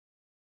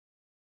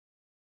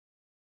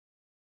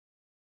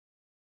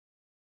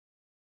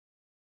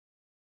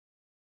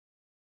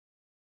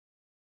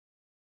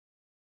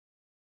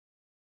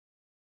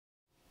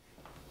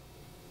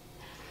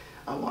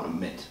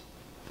mint.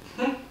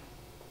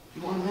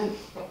 You want a mint?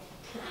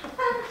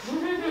 Do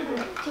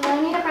you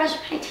want me to brush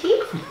my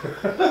teeth?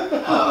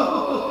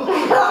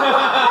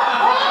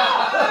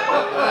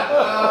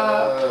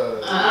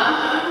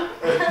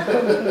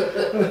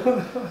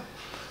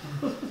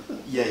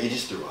 Yeah, you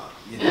just threw up.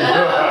 You Isn't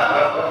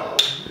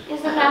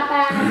that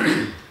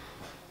bad?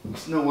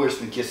 It's no worse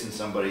than kissing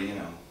somebody, you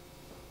know,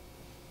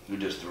 who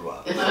just threw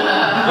up.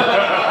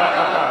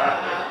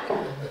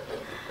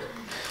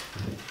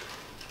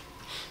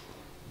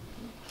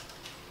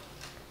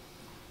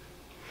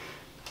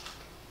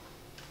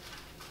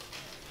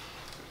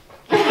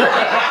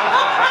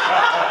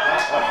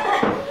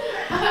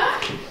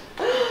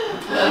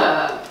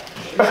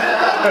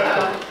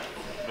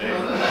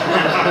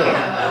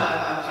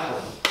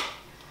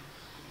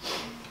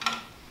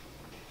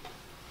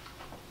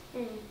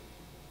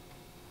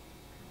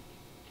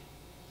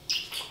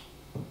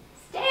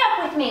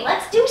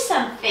 Let's do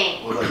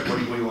something. What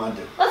do you want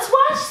to do? Let's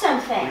watch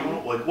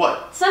something. Like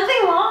what?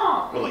 Something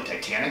long. What, like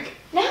Titanic?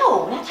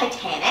 No, not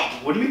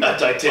Titanic. What do you mean not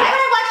Titanic? Why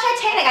would I watch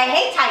Titanic? I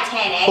hate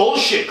Titanic.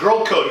 Bullshit,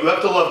 girl code. You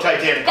have to love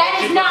Titanic.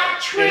 That is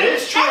not true. It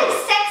is true. That is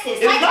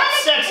sexist. It is Titanic not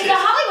sexist. is a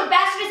Hollywood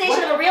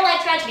bastardization of a real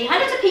life tragedy.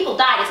 Hundreds of people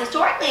died. It's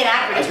historically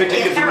inaccurate. I picked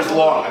it because it was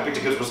long. I picked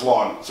it because it was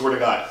long. Swear to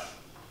God.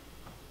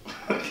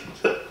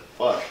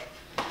 Fuck.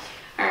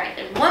 Alright,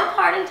 there's one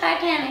part in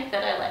Titanic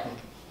that I like.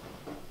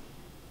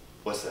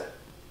 What's that?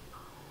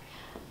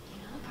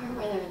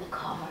 Where they're in the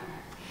car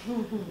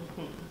and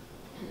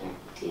they're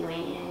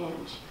doing it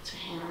and she puts her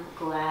hand on the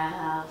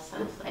glass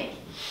and it's like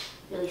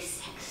really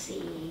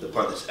sexy. The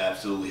part that's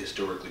absolutely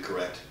historically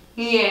correct.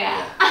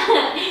 Yeah.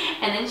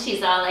 And then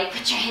she's all like,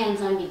 put your hands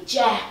on me,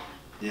 Jack.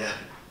 Yeah.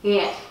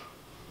 Yeah.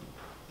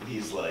 And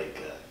he's like,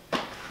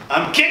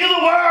 I'm king of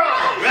the world!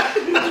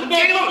 I'm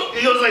king of the world!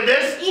 He goes like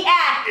this?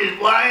 Yeah. He's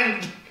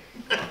blind.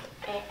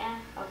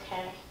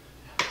 Okay.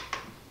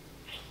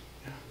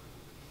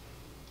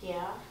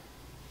 Yeah.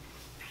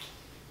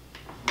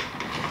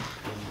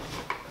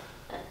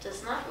 That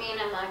does not mean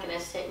I'm not going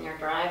to sit in your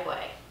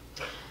driveway.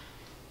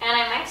 And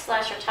I might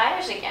slash your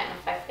tires again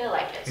if I feel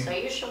like it, so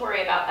you should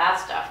worry about that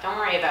stuff. Don't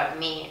worry about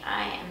me.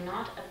 I am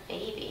not a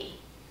baby.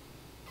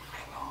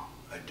 Well,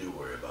 I do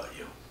worry about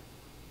you.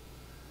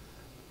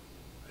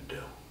 I do.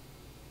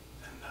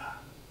 And,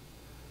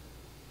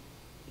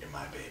 you're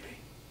my baby.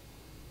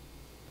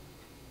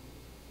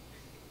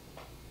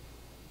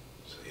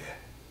 So, yeah.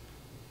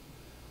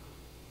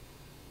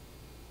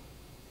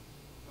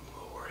 I'm a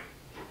little worried.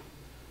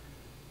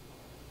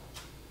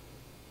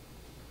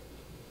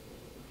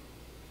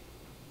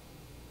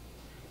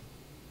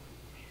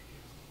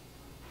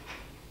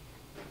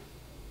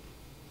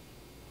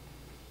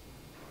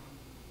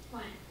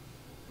 What?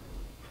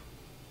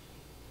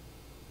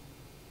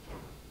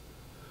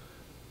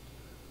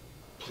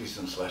 Please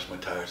don't slash my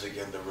tires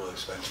again. They're real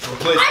expensive. I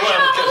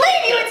cannot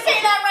believe you would say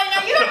that right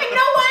now. You don't even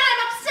know why I'm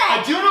upset. I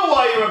do know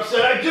why you're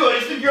upset. I do. I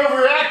just think you're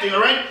overreacting, all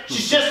right?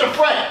 She's just a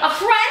friend. A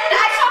friend?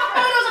 I saw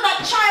photos of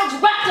that child's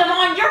rectum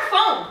on your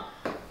phone.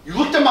 You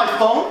looked at my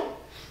phone?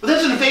 Well,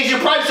 that's an invasion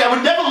of privacy. I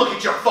would never look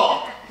at your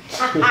phone.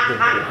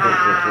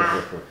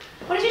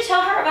 What did you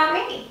tell her about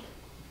me?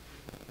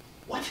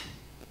 What?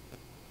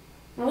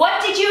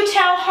 What did you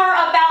tell her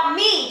about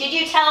me? Did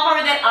you tell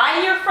her that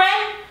I'm your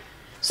friend?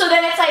 So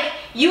then it's like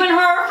you and her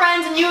are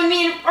friends and you and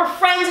me are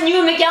friends and you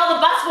and Miguel the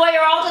busboy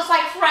are all just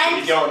like friends?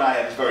 Miguel and I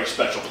have is very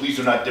special. Please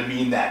do not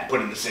demean that.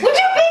 Put in the same. Would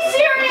you be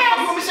serious?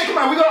 You want me to say, come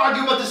on, we're going to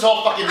argue about this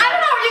all fucking night. I don't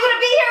know. Are you going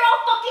to be here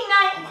all fucking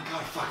night? Oh my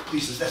God, fuck,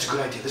 please. That's a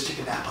good idea. Let's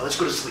take a nap. Let's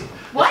go to sleep.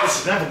 What?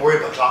 Let's not even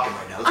worry about talking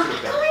right now. Let's go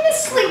to bed. I'm going to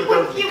sleep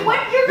with you. What?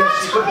 You're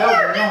not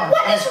tired.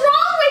 What is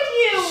wrong with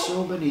you?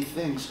 So many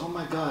things. Oh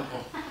my God.